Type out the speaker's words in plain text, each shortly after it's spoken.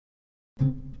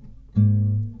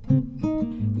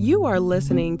You are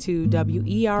listening to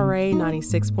WERA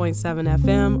 96.7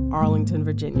 FM, Arlington,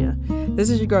 Virginia. This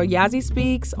is your girl Yazzie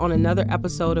Speaks on another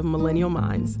episode of Millennial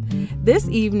Minds. This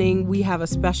evening, we have a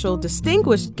special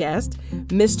distinguished guest,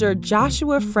 Mr.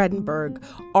 Joshua Fredenberg,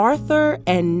 author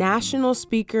and national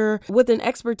speaker with an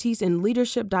expertise in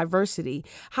leadership diversity.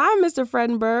 Hi, Mr.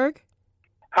 Fredenberg.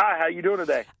 Hi, how you doing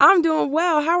today? I'm doing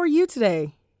well. How are you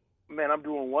today? Man, I'm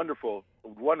doing wonderful.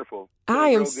 Wonderful. I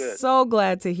am so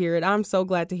glad to hear it. I'm so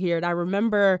glad to hear it. I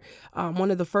remember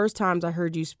one of the first times I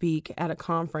heard you speak at a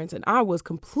conference, and I was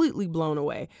completely blown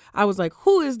away. I was like,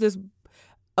 who is this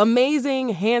amazing,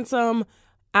 handsome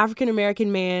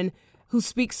African-American man who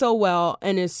speaks so well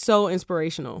and is so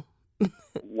inspirational?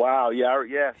 Wow. Yeah.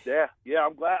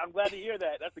 I'm glad to hear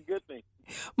that. That's a good thing.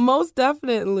 Most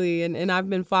definitely. And I've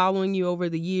been following you over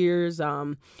the years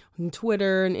on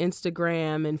Twitter and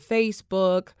Instagram and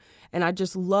Facebook. And I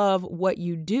just love what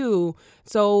you do.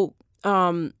 So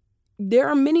there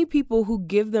are many people who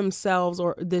give themselves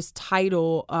or this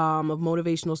title of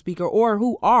motivational speaker or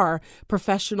who are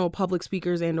professional public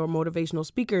speakers and or motivational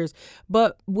speakers.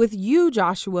 But with you,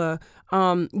 Joshua,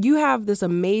 you have this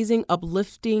amazing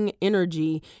uplifting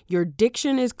energy. Your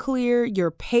diction is clear,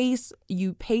 you pace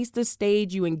the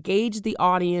stage, you engage the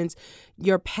audience,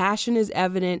 your passion is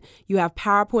evident, you have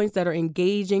PowerPoints that are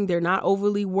engaging, they're not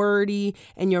overly wordy,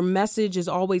 and your message is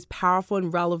always powerful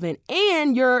and relevant.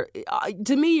 And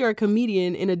to me, you're a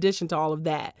comedian in addition to all of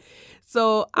that.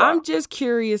 So wow. I'm just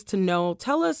curious to know,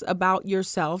 tell us about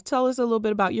yourself. Tell us a little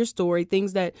bit about your story,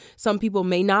 things that some people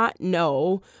may not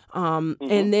know.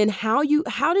 And then how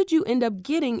did you end up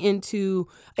getting into,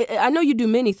 I know you do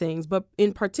many things, but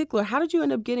in particular, how did you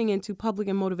end up getting into public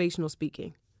and motivational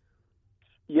speaking?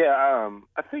 Yeah,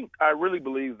 I really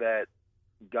believe that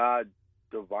God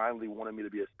divinely wanted me to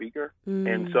be a speaker.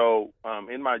 And so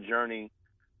in my journey,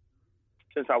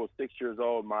 since I was 6 years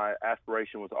old, my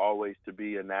aspiration was always to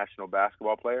be a national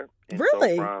basketball player. And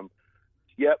really?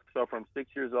 So from 6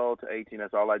 years old to 18,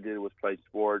 that's all I did was play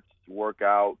sports, work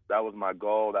out. That was my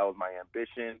goal. That was my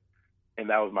ambition. And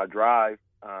that was my drive.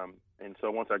 And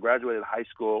so once I graduated high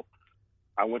school,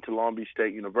 I went to Long Beach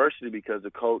State University because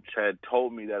the coach had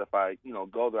told me that if I,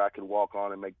 go there, I could walk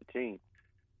on and make the team.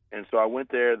 And so I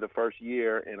went there the first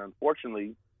year, and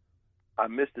unfortunately, I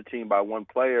missed the team by one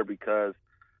player because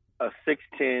a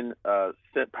 6'10"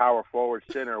 power forward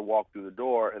center walked through the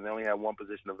door, and they only had one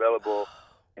position available,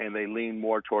 and they leaned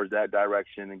more towards that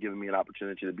direction and giving me an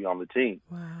opportunity to be on the team.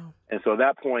 Wow. And so at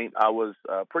that point, I was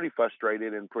pretty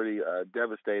frustrated and pretty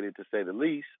devastated, to say the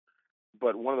least.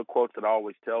 But one of the quotes that I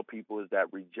always tell people is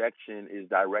that rejection is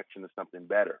direction to something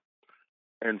better.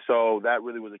 And so that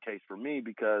really was the case for me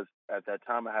because at that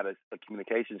time I had a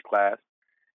communications class.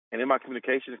 And in my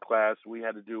communications class, we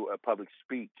had to do a public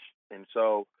speech. And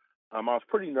so I was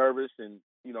pretty nervous and,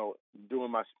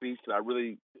 doing my speech that I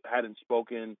really hadn't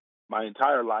spoken my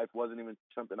entire life, wasn't even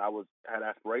something I had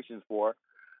aspirations for.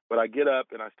 But I get up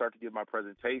and I start to give my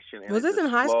presentation. And was this in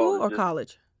high school or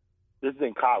college? This is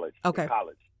in college. Okay. In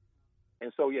college.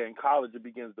 And so, in college, it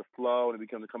begins to flow and it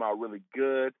begins to come out really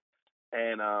good.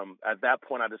 And at that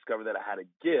point, I discovered that I had a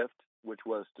gift, which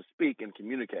was to speak and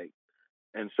communicate.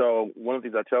 And so one of the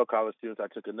things I tell college students,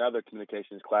 I took another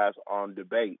communications class on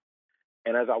debate.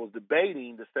 And as I was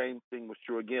debating, the same thing was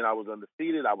true again. I was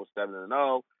undefeated. I was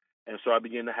 7-0. And so I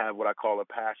began to have what I call a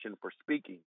passion for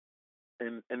speaking.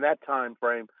 And in that time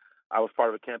frame, I was part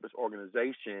of a campus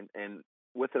organization. And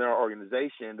within our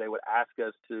organization, they would ask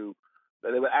students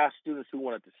who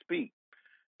wanted to speak.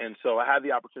 And so I had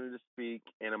the opportunity to speak.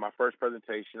 And in my first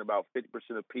presentation, about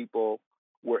 50% of people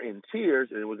were in tears.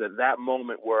 And it was at that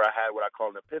moment where I had what I call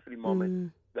an epiphany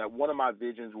moment, that one of my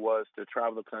visions was to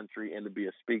travel the country and to be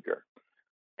a speaker.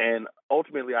 And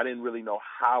ultimately, I didn't really know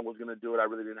how I was going to do it. I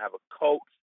really didn't have a coach.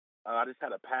 I just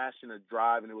had a passion, a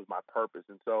drive, and it was my purpose.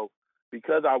 And so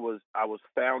because I was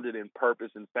founded in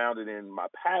purpose and founded in my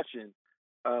passion,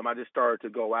 I just started to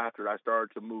go after it. I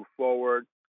started to move forward.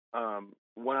 110%,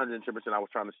 I was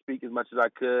trying to speak as much as I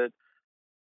could.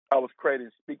 I was creating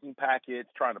speaking packets,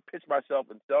 trying to pitch myself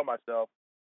and sell myself.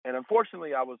 And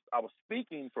unfortunately, I was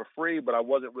speaking for free, but I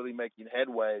wasn't really making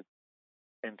headway.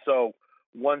 And so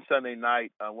one Sunday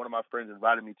night, one of my friends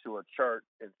invited me to a church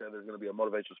and said there's going to be a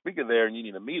motivational speaker there and you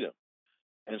need to meet him.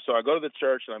 And so I go to the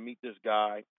church and I meet this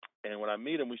guy. And when I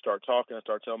meet him, we start talking. I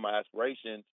start telling my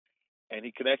aspirations. And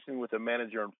he connects me with a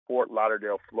manager in Fort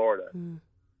Lauderdale, Florida. And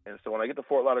so when I get to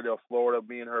Fort Lauderdale, Florida,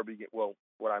 me and her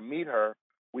when I meet her,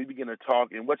 we begin to talk.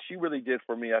 And what she really did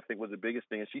for me, I think, was the biggest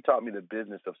thing. Is she taught me the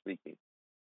business of speaking.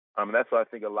 And that's what I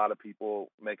think a lot of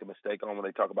people make a mistake on when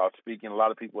they talk about speaking. A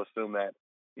lot of people assume that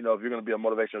if you're going to be a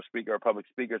motivational speaker or public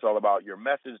speaker, it's all about your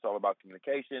message. It's all about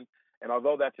communication. And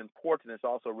although that's important, it's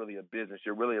also really a business.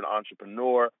 You're really an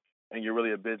entrepreneur, and you're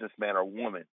really a businessman or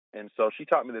woman. And so she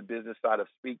taught me the business side of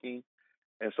speaking.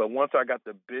 And so once I got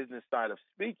the business side of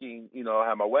speaking, I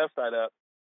had my website up.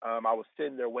 I was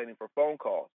sitting there waiting for phone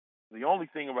calls. The only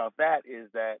thing about that is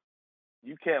that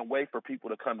you can't wait for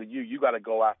people to come to you. You got to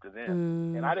go after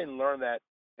them. And I didn't learn that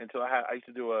until I used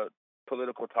to do a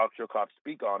political talk show called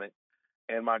Speak On It.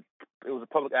 And it was a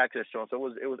public access show. So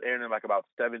it was airing in like about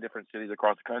 7 different cities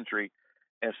across the country.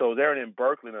 And so there in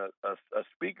Berkeley, a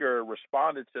speaker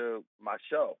responded to my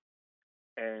show.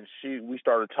 And we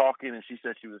started talking, and she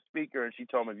said she was a speaker. And she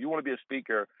told me, if you want to be a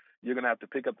speaker, you're going to have to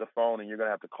pick up the phone and you're going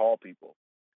to have to call people.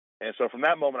 And so from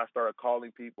that moment, I started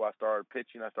calling people. I started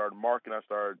pitching. I started marketing. I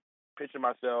started pitching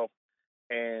myself.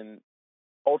 And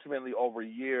ultimately, over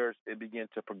years, it began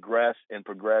to progress and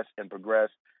progress and progress.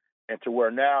 And to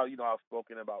where now, I've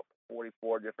spoken in about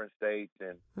 44 different states.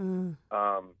 And,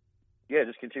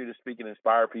 just continue to speak and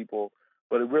inspire people.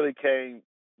 But it really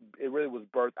was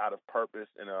birthed out of purpose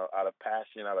and out of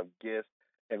passion, out of gifts,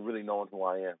 and really knowing who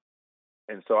I am.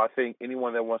 And so I think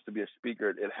anyone that wants to be a speaker,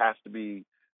 it has to be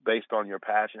based on your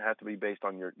passion, has to be based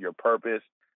on your purpose.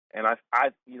 And I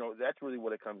that's really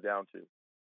what it comes down to.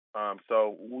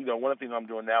 So, one of the things I'm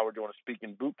doing now, we're doing a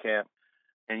speaking boot camp.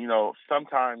 And,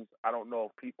 sometimes I don't know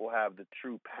if people have the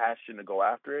true passion to go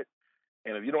after it.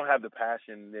 And if you don't have the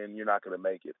passion, then you're not going to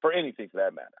make it for anything for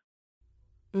that matter.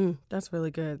 That's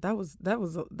really good. Those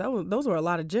were a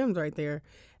lot of gems right there.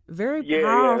 Very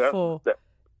powerful,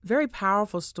 very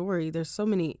powerful story. There's so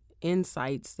many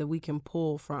insights that we can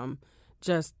pull from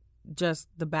just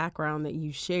the background that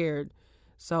you shared.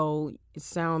 So it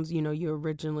sounds, you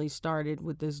originally started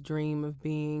with this dream of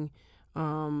being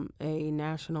a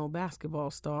national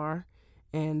basketball star,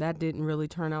 and that didn't really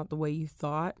turn out the way you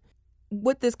thought.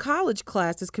 With this college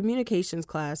class, this communications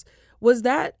class, was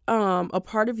that a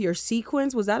part of your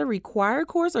sequence? Was that a required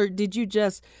course, or did you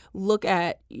just look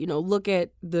at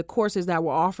the courses that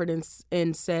were offered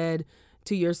and said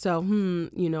to yourself,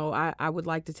 I would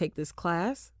like to take this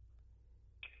class?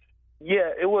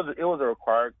 Yeah, it was a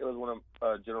required. It was one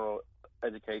of general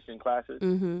education classes.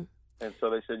 Mm-hmm. And so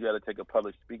they said you had to take a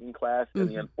public speaking class. And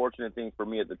the unfortunate thing for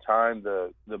me at the time,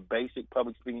 the basic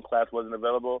public speaking class wasn't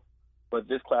available. But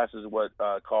this class is what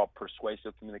called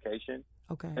persuasive communication.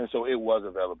 Okay. And so it was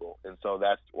available. And so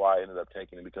that's why I ended up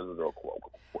taking it, because of the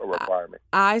requirement.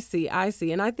 I see.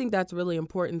 And I think that's really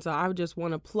important. So I would just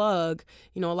want to plug,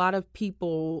 a lot of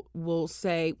people will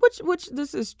say, which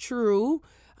this is true,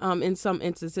 in some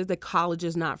instances, that college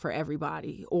is not for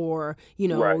everybody, or,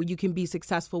 Right. You can be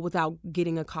successful without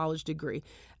getting a college degree.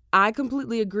 I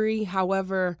completely agree.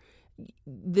 However,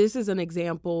 this is an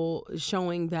example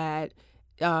showing that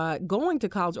going to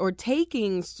college or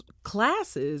taking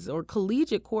classes or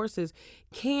collegiate courses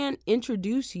can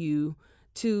introduce you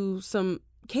to some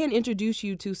things,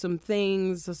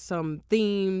 some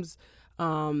themes,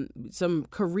 some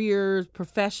careers,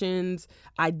 professions,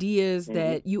 ideas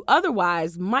that you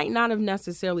otherwise might not have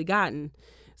necessarily gotten.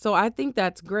 So I think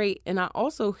that's great. And I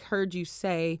also heard you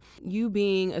say you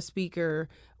being a speaker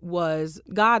was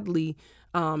godly,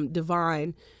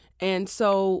 divine. And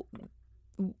so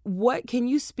what can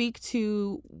you speak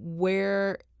to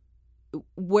where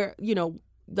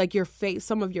like your faith,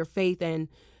 some of your faith, and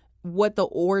what the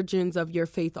origins of your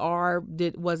faith are?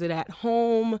 Was it at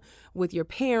home with your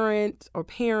parents? How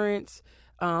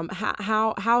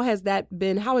has that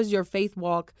been? How has your faith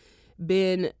walk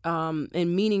been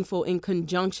and meaningful in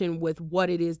conjunction with what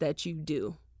it is that you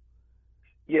do?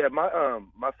 Yeah,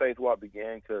 my faith walk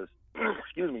began because,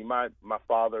 excuse me, my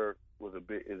father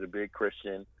is a big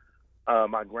Christian.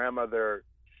 My grandmother,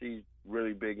 she's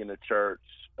really big in the church.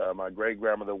 My great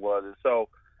grandmother was, and so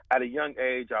at a young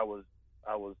age, I was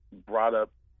brought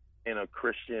up in a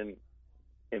Christian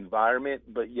environment,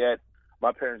 but yet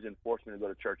my parents didn't force me to go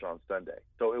to church on Sunday.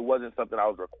 So it wasn't something I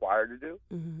was required to do.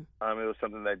 Mm-hmm. It was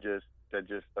something that just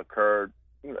occurred.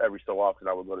 Every so often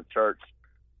I would go to church.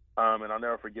 And I'll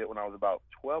never forget when I was about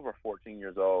 12 or 14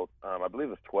 years old. I believe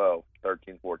it was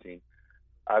 13, 14.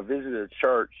 I visited a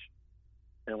church,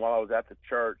 and while I was at the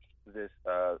church, this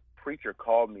preacher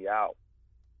called me out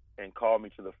and called me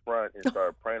to the front and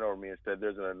started praying over me and said,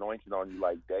 "There's an anointing on you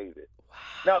like David." Wow.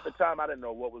 Now, at the time, I didn't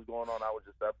know what was going on. I was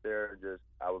just up there,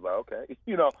 I was like, okay.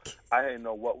 I didn't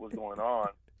know what was going on.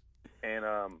 And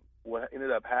what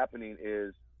ended up happening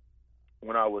is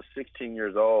when I was 16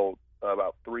 years old,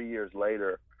 about 3 years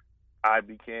later, I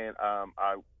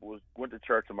went to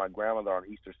church with my grandmother on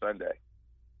Easter Sunday.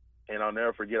 And I'll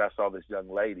never forget, I saw this young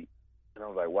lady. And I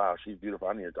was like, wow, she's beautiful.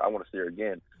 I want to see her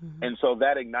again. Mm-hmm. And so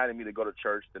that ignited me to go to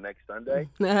church the next Sunday.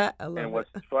 I And love what's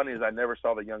it. funny is I never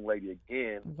saw the young lady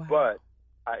again, Wow. but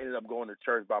I ended up going to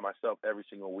church by myself every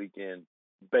single weekend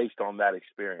based on that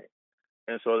experience.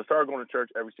 And so I started going to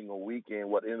church every single weekend.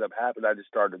 What ended up happening, I just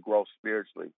started to grow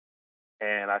spiritually,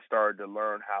 and I started to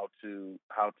learn how to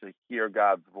hear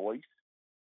God's voice.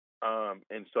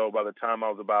 And so by the time I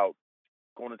was about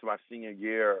going into my senior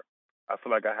year, I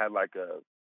feel like I had like a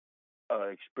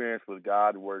experience with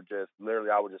God where just literally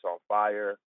I was just on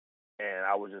fire, and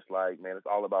I was just like, man, it's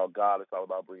all about God. It's all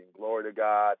about bringing glory to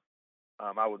God.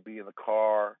 I would be in the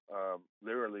car,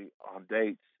 literally on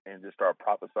dates, and just start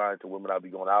prophesying to women I'd be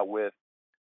going out with.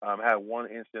 I had one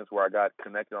instance where I got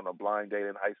connected on a blind date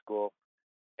in high school,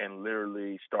 and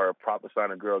literally started prophesying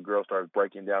to a girl. Girl started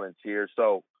breaking down in tears.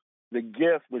 So the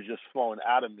gift was just flowing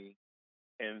out of me.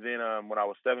 And then when I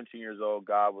was 17 years old,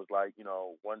 God was like,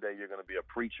 one day you're going to be a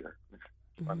preacher.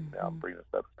 Funny now, I'm bringing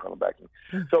stuff coming back to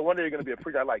me. So one day you're going to be a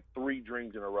preacher. I had like 3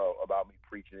 dreams in a row about me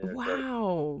preaching in a church.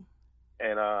 Wow.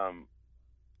 And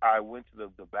I went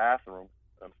to the bathroom.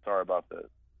 I'm sorry about the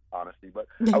honesty, but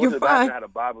I went You're to the fine. bathroom. I had a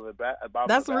Bible in the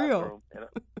That's bathroom, real.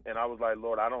 and I was like,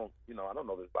 Lord, I don't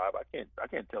know this Bible. I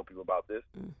can't tell people about this.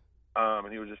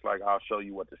 And he was just like, I'll show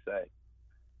you what to say.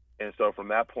 And so from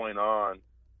that point on,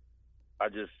 I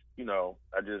just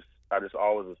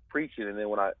always was preaching. And then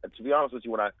to be honest with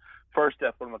you, when I first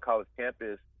stepped on the college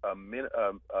campus,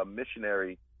 a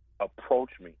missionary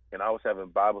approached me, and I was having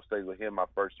Bible studies with him my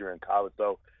first year in college.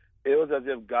 So it was as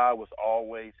if God was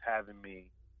always having me,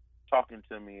 talking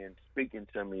to me and speaking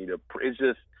to me.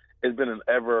 It's been an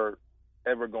ever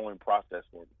going process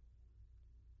for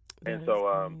me. And so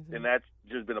and that's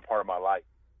just been a part of my life.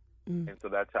 And so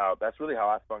that's really how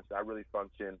I function. I really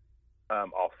function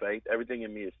off faith. Everything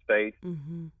in me is faith,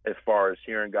 as far as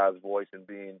hearing God's voice and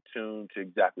being tuned to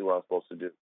exactly what I'm supposed to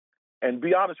do. And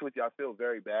be honest with you, I feel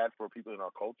very bad for people in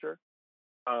our culture,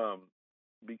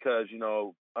 because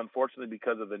unfortunately,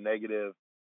 because of the negative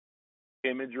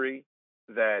imagery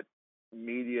that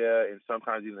media and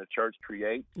sometimes even the church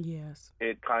create, yes,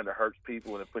 it kind of hurts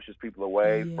people and it pushes people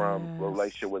away from a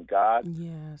relationship with God.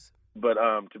 Yes. But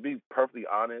to be perfectly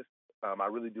honest, I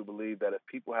really do believe that if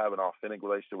people have an authentic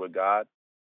relationship with God,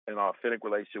 an authentic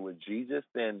relationship with Jesus,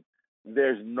 then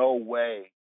there's no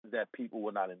way that people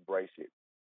will not embrace it,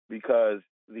 because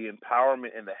the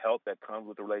empowerment and the help that comes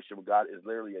with the relationship with God is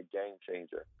literally a game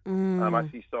changer. I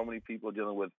see so many people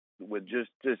dealing with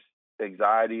just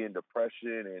anxiety and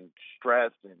depression and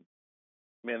stress, and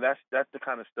man, that's the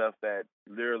kind of stuff that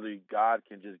literally God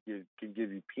can just give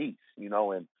you peace,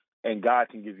 and God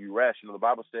can give you rest. The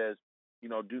Bible says,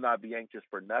 do not be anxious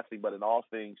for nothing, but in all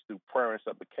things through prayer and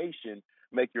supplication,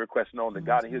 make your requests known to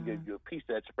God, and He'll give you a peace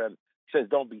that surpasses. He says,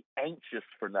 don't be anxious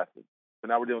for nothing. So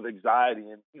now we're dealing with anxiety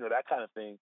and that kind of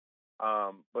thing.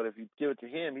 But if you give it to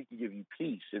Him, He can give you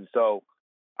peace. And so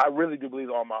I really do believe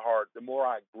with all my heart, the more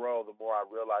I grow, the more I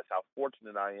realize how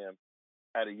fortunate I am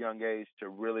at a young age to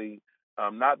really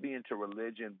not be into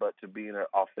religion, but to be in an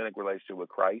authentic relationship with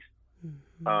Christ,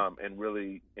 and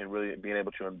really being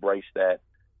able to embrace that,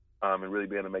 and really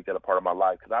being able to make that a part of my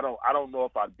life. Because I don't know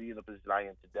if I'd be in the position I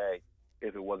am today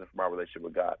if it wasn't for my relationship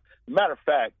with God. Matter of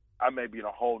fact, I may be in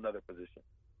a whole nother position.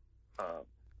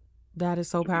 That is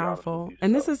so powerful.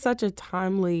 And this is such a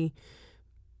timely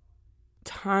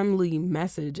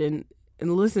message, and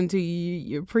listen to you,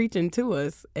 you're preaching to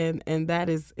us, and that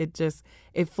is,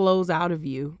 it flows out of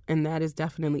you, and that is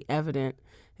definitely evident.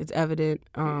 It's evident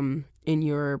in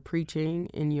your preaching,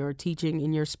 in your teaching,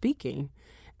 in your speaking.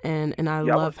 And I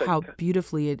love how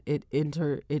beautifully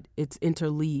it's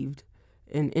interleaved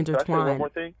and intertwined. Can I say one more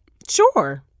thing?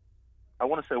 Sure. I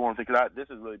want to say one thing, because this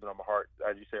has really been on my heart.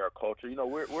 As you say, our culture.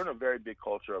 We're in a very big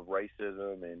culture of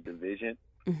racism and division.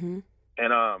 Mm-hmm.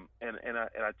 And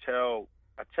I tell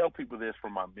people this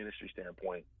from my ministry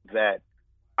standpoint, that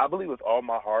I believe with all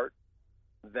my heart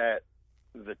that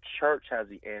the church has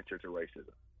the answer to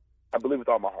racism. I believe with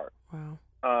all my heart. Wow.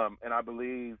 And I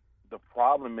believe the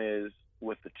problem is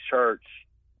with the church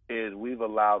is we've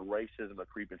allowed racism to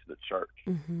creep into the church.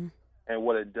 Mm-hmm. And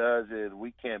what it does is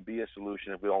we can't be a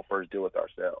solution if we don't first deal with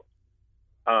ourselves.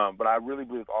 But I really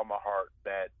believe with all my heart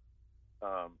that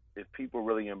if people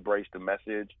really embrace the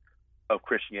message of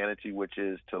Christianity, which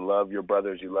is to love your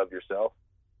brother as you love yourself,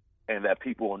 and that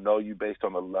people will know you based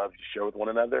on the love you share with one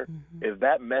another, if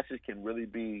that message can really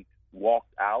be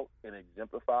walked out and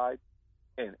exemplified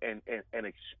and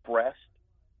expressed,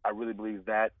 I really believe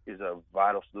that is a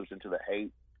vital solution to the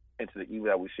hate and to the evil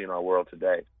that we see in our world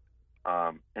today.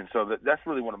 And so that's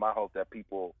really one of my hopes, that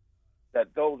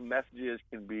those messages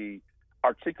can be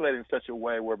articulate it in such a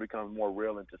way where it becomes more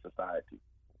real into society,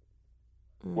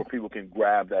 where people can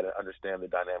grab that and understand the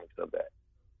dynamics of that.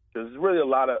 Because there's really a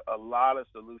lot of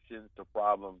solutions to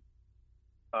problems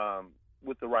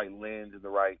with the right lens and the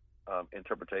right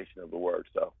interpretation of the word.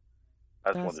 So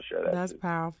I just wanted to share that. That's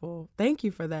powerful. Thank you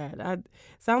for that.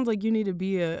 Sounds like you need to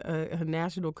be a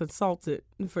national consultant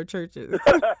for churches.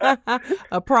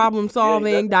 A problem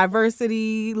solving,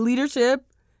 diversity, leadership.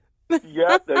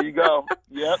 Yep, there you go.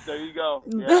 Yeah. You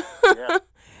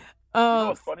know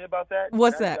what's funny about that?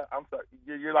 What's that? I'm sorry.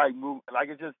 You're like moving, like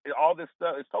all this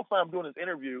stuff. It's so fun. I'm doing this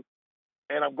interview,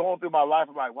 and I'm going through my life.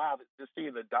 I'm like, wow, just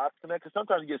seeing the dots connect. Because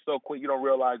sometimes you get so quick you don't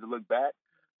realize to look back.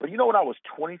 But you know, when I was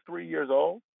 23 years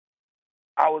old,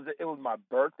 it was my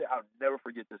birthday. I'll never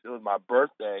forget this. It was my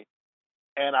birthday,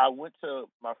 and I went to,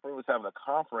 my friend was having a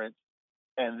conference,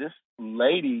 and this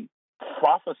lady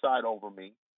prophesied over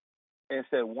me and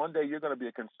said, one day you're going to be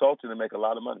a consultant and make a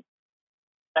lot of money.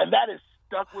 And that has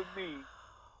stuck with me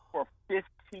for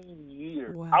 15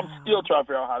 years. Wow. I'm still trying to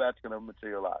figure out how that's going to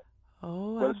materialize.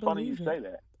 Oh, but it's funny you say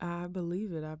that. I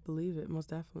believe it, most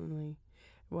definitely.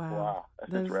 Wow.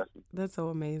 That's interesting. That's so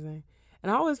amazing.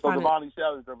 And I always find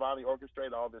Divinely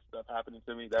orchestrate all this stuff happening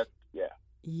to me.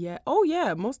 Yeah. Oh,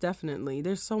 yeah, most definitely.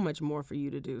 There's so much more for you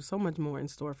to do, so much more in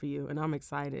store for you, and I'm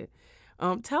excited.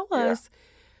 Tell us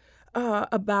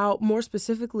about, more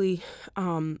specifically,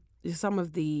 some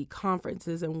of the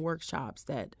conferences and workshops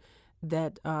that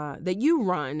you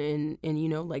run, and you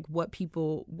know, like what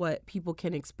people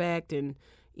can expect, and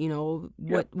you know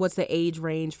what's the age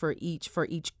range for each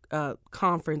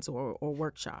conference or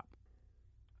workshop.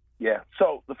 Yeah.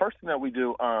 So the first thing that we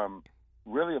do,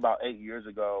 really about 8 years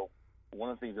ago, one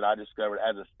of the things that I discovered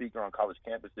as a speaker on college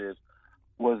campuses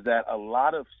was that a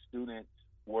lot of students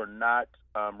were not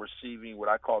receiving what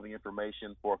I call the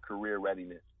information for career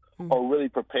readiness, or really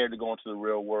prepared to go into the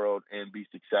real world and be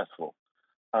successful.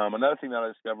 Another thing that I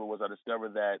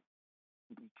discovered that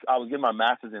I was getting my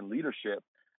master's in leadership,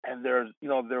 and there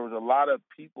was a lot of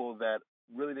people that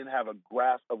really didn't have a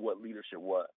grasp of what leadership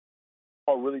was,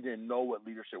 or really didn't know what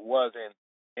leadership was.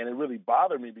 And it really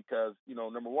bothered me because, you know,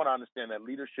 number one, I understand that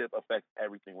leadership affects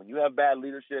everything. When you have bad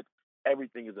leadership,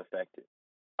 everything is affected.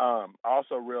 I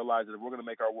also realized that if we're going to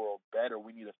make our world better,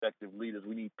 we need effective leaders.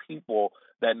 We need people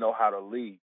that know how to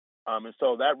lead. And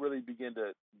so that really began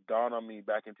to dawn on me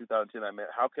back in 2010. I meant,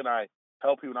 how can I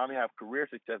help people not only have career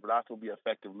success, but also be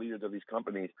effective leaders of these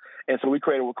companies? And so we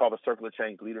created what we call the Circle of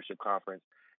Change Leadership Conference.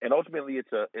 And ultimately,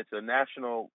 it's a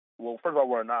national, well, first of all,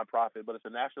 we're a nonprofit, but it's a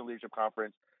national leadership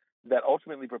conference that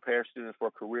ultimately prepares students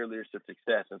for career leadership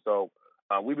success. And so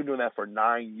we've been doing that for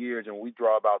 9 years, and we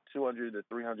draw about 200 to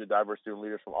 300 diverse student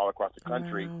leaders from all across the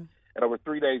country. Wow. And over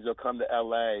 3 days, they'll come to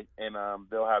LA, and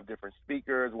they'll have different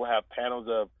speakers. We'll have panels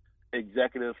of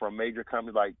executives from major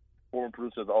companies like former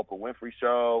producers of the Oprah Winfrey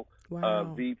Show,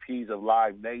 wow. VPs of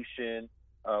Live Nation.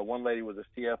 One lady was a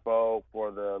CFO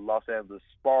for the Los Angeles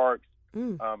Sparks,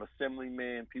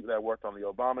 assemblymen, people that worked on the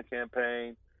Obama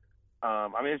campaign. I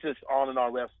mean, it's just on and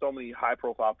on. We have so many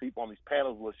high-profile people on these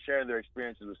panels with sharing their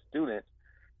experiences with students.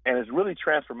 And it's really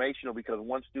transformational because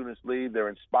once students leave, they're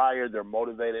inspired, they're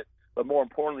motivated. But more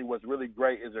importantly, what's really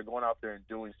great is they're going out there and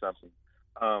doing something.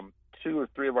 2 or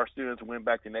 3 of our students went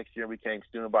back the next year and became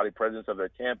student body presidents of their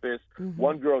campus.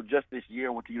 One girl just this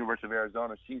year went to the University of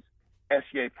Arizona. She's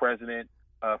SGA president,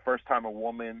 first time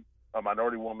a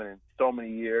minority woman in so many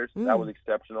years. That was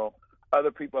exceptional. Other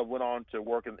people have went on to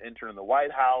work and intern in the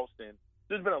White House, and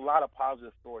there's been a lot of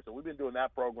positive stories. So we've been doing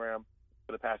that program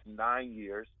for the past 9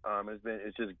 years.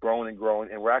 It's just growing and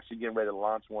growing, and we're actually getting ready to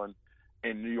launch one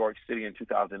in New York City in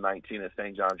 2019 at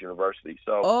St. John's University.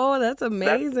 So that's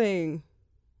amazing.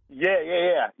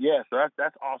 Yeah. So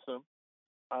that's awesome.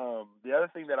 The other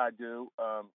thing that I do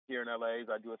here in LA is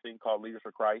I do a thing called Leaders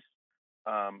for Christ,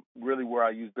 really where I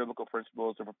use biblical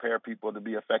principles to prepare people to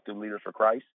be effective leaders for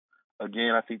Christ.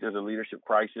 Again, I think there's a leadership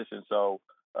crisis, and so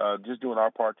just doing our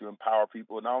part to empower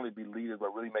people, not only be leaders,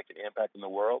 but really make an impact in the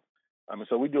world. And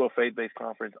so we do a faith-based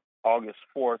conference August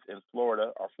 4th in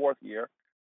Florida, our 4th year.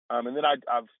 And then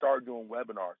I've started doing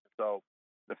webinars. So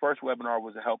the first webinar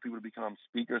was to help people to become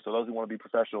speakers. So those who want to be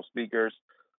professional speakers,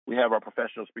 we have our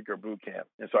professional speaker boot camp.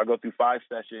 And so I go through 5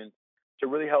 sessions to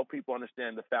really help people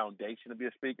understand the foundation to be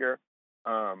a speaker.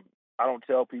 I don't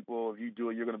tell people if you do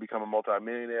it, you're going to become a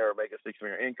multimillionaire or make a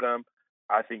 6-figure income.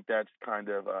 I think that's kind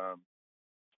of, I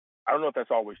don't know if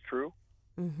that's always true.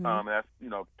 That's,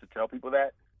 to tell people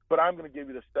that. But I'm going to give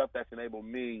you the stuff that's enabled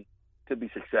me to be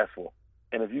successful.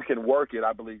 And if you can work it,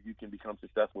 I believe you can become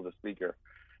successful as a speaker.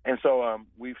 And so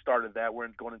we've started that. We're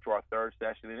going into our third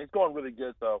session, and it's going really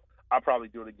good. So I'll probably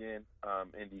do it again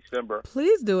in December.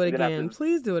 Please do it again.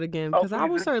 Please do it again, because I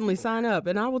will do. certainly sign up,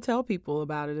 and I will tell people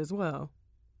about it as well.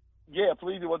 Yeah,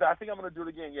 please do. Well, I think I'm going to do it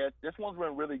again. Yeah, this one's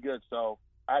been really good. So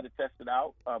I had to test it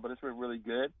out, but it's been really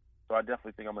good. So I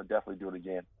definitely think I'm going to definitely do it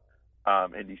again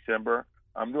in December.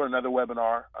 I'm doing another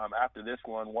webinar after this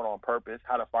one on purpose,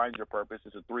 how to find your purpose.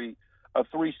 It's a three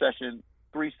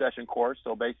session course.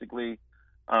 So basically,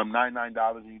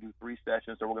 $99 and you do 3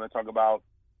 sessions. So we're going to talk about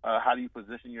how do you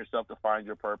position yourself to find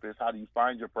your purpose, how do you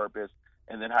find your purpose,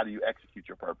 and then how do you execute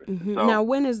your purpose. Mm-hmm. So now,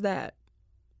 when is that?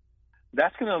 We're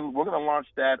gonna launch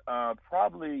that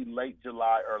probably late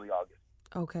July, early August.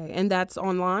 Okay, and that's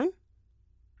online?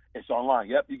 It's online.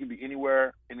 Yep, you can be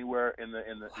anywhere in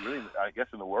the really, I guess,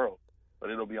 in the world, but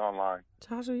it'll be online.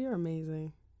 Joshua, you're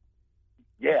amazing.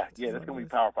 Yeah, that's gonna be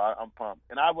powerful. I'm pumped,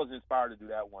 and I was inspired to do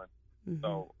that one. Mm-hmm.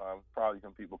 So probably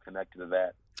some people connected to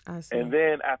that. I see. And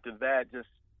then after that, just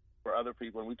for other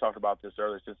people, and we talked about this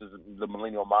earlier, this is the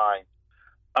Millennial Mind.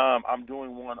 I'm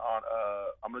doing one on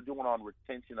I'm gonna do one on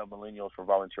retention of millennials for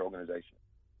volunteer organizations.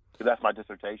 So that's my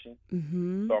dissertation.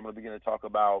 Mm-hmm. So I'm gonna begin to talk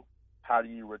about how do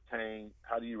you retain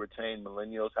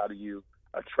millennials, how do you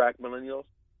attract millennials,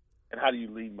 and how do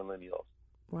you lead millennials.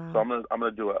 Wow. So I'm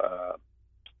gonna do a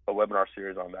webinar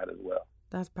series on that as well.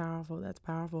 That's powerful. That's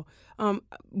powerful.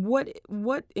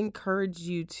 What encouraged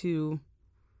you to,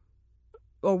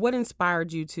 or what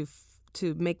inspired you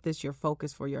to make this your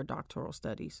focus for your doctoral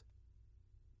studies?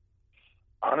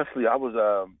 Honestly, I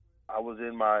was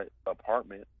in my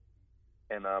apartment,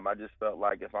 and I just felt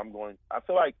like I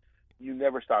feel like you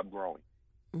never stop growing,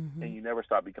 mm-hmm. and you never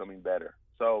stop becoming better.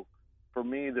 So for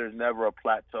me, there's never a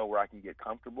plateau where I can get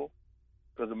comfortable,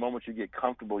 because the moment you get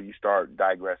comfortable, you start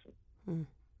digressing. Mm.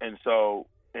 And so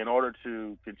in order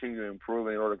to continue to improve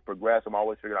and in order to progress, I'm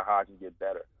always figuring out how I can get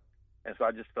better. And so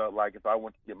I just felt like if I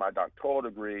went to get my doctoral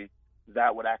degree,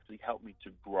 that would actually help me to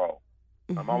grow.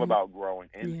 Mm-hmm. I'm all about growing,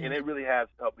 and it really has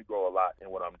helped me grow a lot in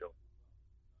what I'm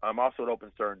doing. Also, it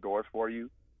opens certain doors for you.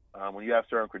 When you have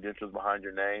certain credentials behind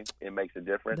your name, it makes a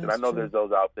difference. That's and I know true. There's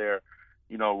those out there,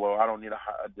 well, I don't need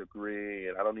a degree,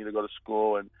 and I don't need to go to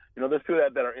school. And, there's people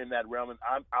that are in that realm. And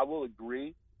I will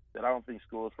agree that I don't think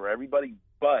school is for everybody.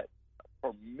 But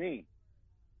for me,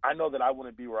 I know that I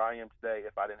wouldn't be where I am today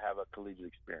if I didn't have a collegiate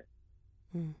experience.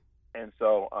 Mm. And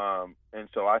so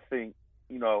I think,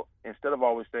 instead of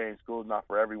always saying school is not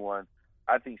for everyone,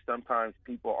 I think sometimes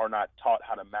people are not taught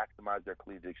how to maximize their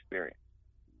collegiate experience.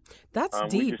 That's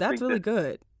deep. That's really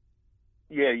good.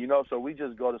 Yeah, so we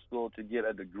just go to school to get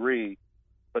a degree,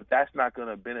 but that's not going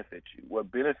to benefit you.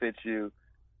 What benefits you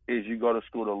is you go to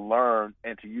school to learn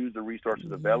and to use the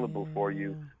resources available for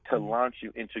you to launch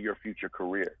you into your future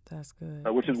career. That's good.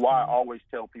 Which is why I always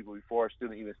tell people before a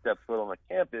student even steps foot on the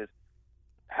campus,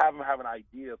 have them have an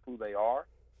idea of who they are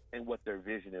and what their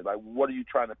vision is. Like, what are you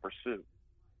trying to pursue?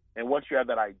 And once you have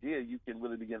that idea, you can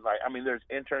really begin, there's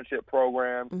internship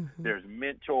programs, mm-hmm. there's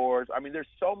mentors. There's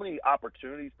so many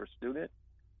opportunities for students.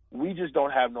 We just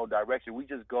don't have no direction. We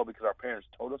just go because our parents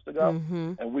told us to go,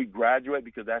 mm-hmm. and we graduate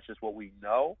because that's just what we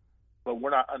know. But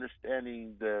we're not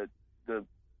understanding the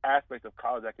aspect of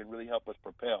college that can really help us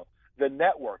propel. The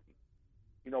networking.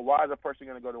 Why is a person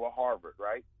going to go to a Harvard,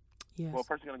 right? Yes. Well, a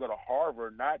person's going to go to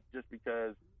Harvard not just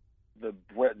because the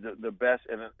best,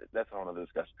 and that's a whole other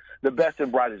discussion. The best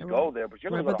and brightest go there, but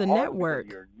you're going to go to Harvard because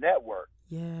of your network.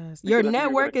 Yes, your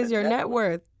network is your net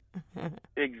worth.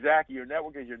 Exactly, your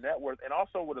network is your net worth. And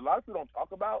also, what a lot of people don't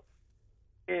talk about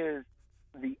is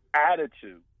the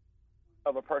attitude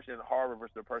of a person at Harvard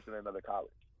versus a person at another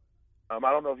college. I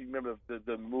don't know if you remember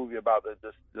the movie about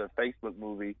the Facebook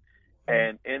movie,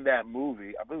 and in that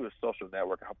movie, I believe it was Social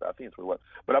Network. I think it's what it was.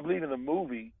 But I believe in the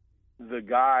movie, the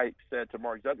guy said to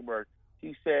Mark Zuckerberg,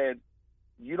 he said,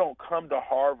 "You don't come to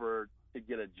Harvard to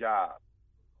get a job.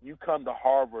 You come to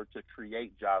Harvard to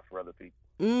create jobs for other people."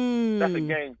 That's a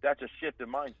game. That's a shift in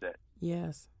mindset.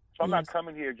 Yes. So I'm not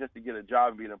coming here just to get a job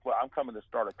and be an employee. I'm coming to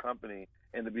start a company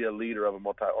and to be a leader of a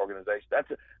multi-organization.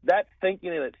 That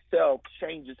thinking in itself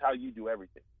changes how you do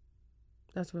everything.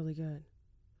 That's really good.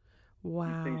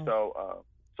 Wow. You see, so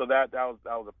that was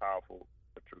a powerful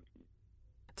truth.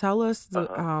 Tell us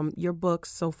your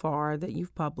books so far that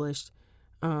you've published,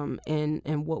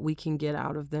 and what we can get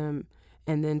out of them.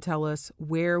 And then tell us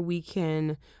where we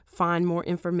can find more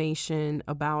information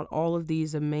about all of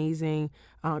these amazing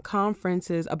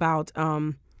conferences, about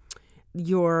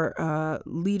your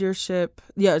leadership,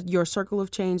 your Circle of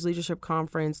Change Leadership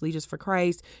Conference, Leaders for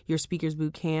Christ, your Speakers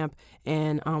Boot Camp,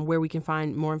 and where we can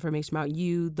find more information about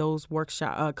you, those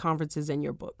workshop conferences, and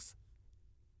your books.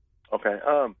 Okay.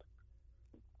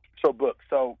 So books.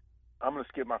 So I'm going to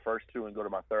skip my first two and go to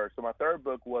my third. So my third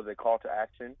book was A Call to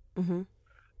Action,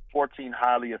 14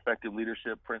 Highly Effective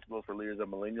Leadership Principles for Leaders of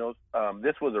Millennials.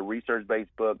 This was a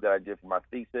research-based book that I did for my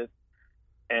thesis.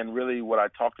 And really what I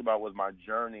talked about was my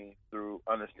journey through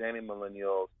understanding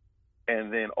millennials.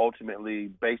 And then ultimately,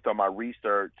 based on my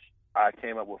research, I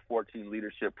came up with 14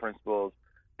 leadership principles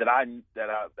that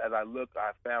as I looked,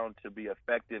 I found to be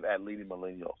effective at leading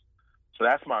millennials. So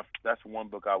that's one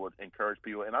book I would encourage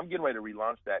people. And I'm getting ready to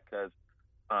relaunch that because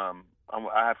I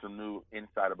have some new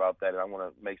insight about that, and I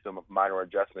want to make some minor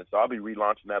adjustments. So I'll be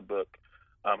relaunching that book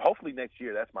hopefully next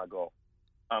year. That's my goal.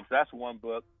 So that's one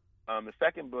book. The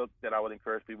second book that I would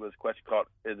encourage people is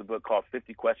a book called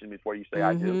 50 Questions Before You Say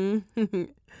I Do.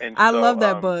 And I love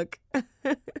that book.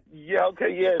 Yeah,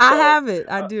 okay, yeah. I have it.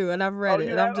 I do, and I've read it.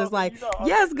 And I'm just like,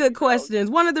 yes, good questions.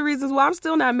 One of the reasons why I'm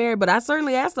still not married, but I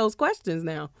certainly ask those questions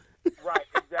now. Right,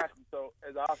 exactly. So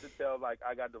as I often tell, like,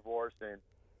 I got divorced, and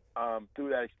through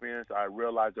that experience, I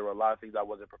realized there were a lot of things I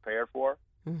wasn't prepared for.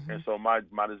 And so my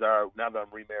desire, now that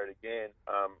I'm remarried again,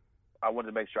 I wanted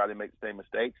to make sure I didn't make the same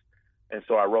mistakes. And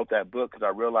so I wrote that book because I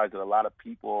realized that a lot of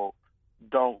people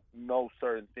don't know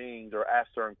certain things or ask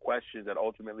certain questions that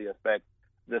ultimately affect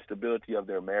the stability of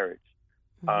their marriage.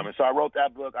 And so I wrote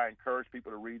that book. I encourage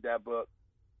people to read that book.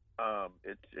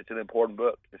 It's an important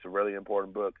book. It's a really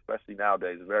important book, especially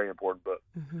nowadays. It's a very important book.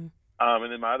 And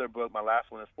then my other book, my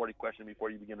last one, is 40 Questions Before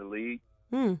You Begin to Lead.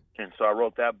 And so I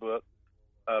wrote that book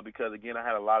because, again, I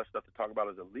had a lot of stuff to talk about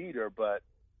as a leader, but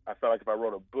I felt like if I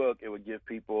wrote a book, it would give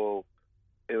people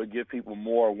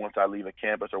more once I leave a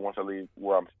campus or once I leave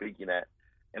where I'm speaking at.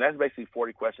 And that's basically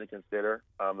 40 questions to consider.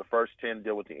 The first 10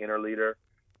 deal with the inner leader.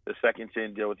 The second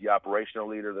 10 deal with the operational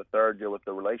leader. The third deal with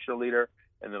the relational leader.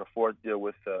 And then the fourth deal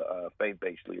with the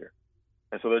faith-based leader.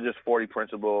 And so they're just 40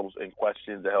 principles and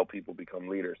questions to help people become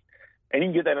leaders. And you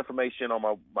can get that information on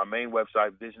my main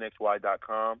website,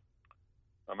 visionxy.com.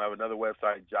 I have another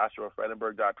website,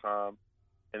 joshuafredenberg.com.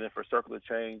 And then for Circle of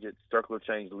Change, it's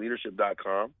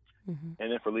circleofchangeleadership.com.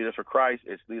 And then for Leaders for Christ,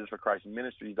 it's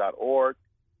leadersforchristministries.org.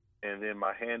 And then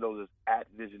my handle is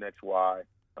 @VisionXY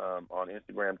on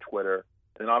Instagram, Twitter,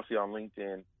 and obviously on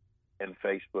LinkedIn and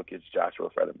Facebook, it's Joshua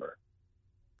Fredenberg.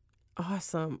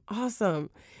 Awesome.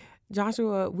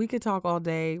 Joshua, we could talk all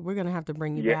day. We're going to have to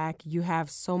bring you back. You have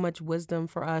so much wisdom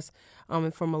for us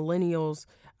and for millennials.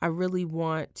 I really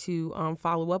want to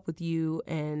follow up with you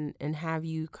and have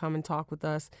you come and talk with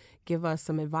us, give us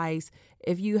some advice.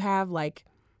 If you have like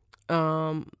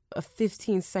a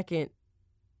 15-second,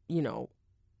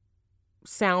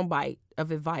 soundbite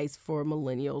of advice for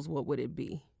millennials, what would it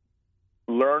be?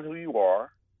 Learn who you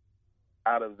are.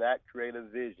 Out of that, create a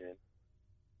vision.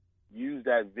 Use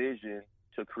that vision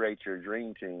to create your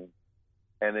dream team.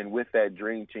 And then with that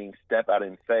dream team, step out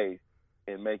in faith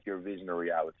and make your vision a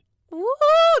reality. Woo,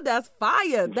 that's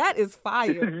fire. That is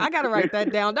fire. I got to write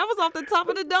that down. That was off the top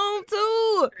of the dome,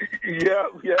 too. Yeah.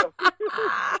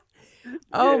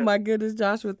 Oh my goodness,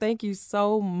 Joshua, thank you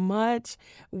so much.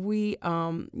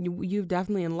 You've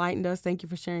definitely enlightened us. Thank you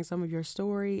for sharing some of your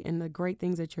story and the great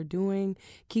things that you're doing.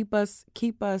 Keep us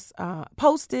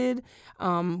posted.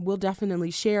 We'll definitely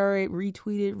share it,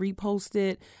 retweet it, repost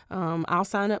it. I'll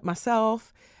sign up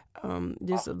myself.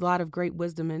 There's a lot of great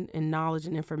wisdom and knowledge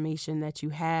and information that you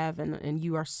have, and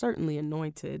you are certainly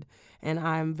anointed, and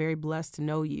I'm very blessed to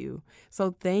know you.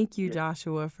 So thank you,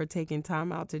 Joshua, for taking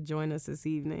time out to join us this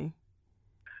evening.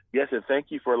 Yes, and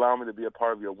thank you for allowing me to be a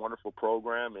part of your wonderful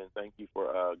program, and thank you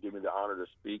for giving me the honor to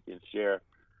speak and share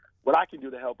what I can do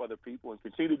to help other people and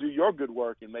continue to do your good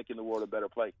work in making the world a better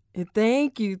place.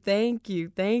 Thank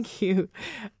you.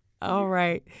 All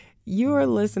right. You are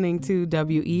listening to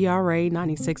WERA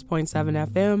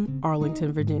 96.7 FM,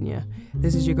 Arlington, Virginia.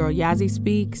 This is your girl Yazzie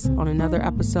Speaks on another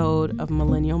episode of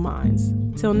Millennial Minds.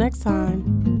 Till next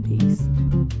time, peace.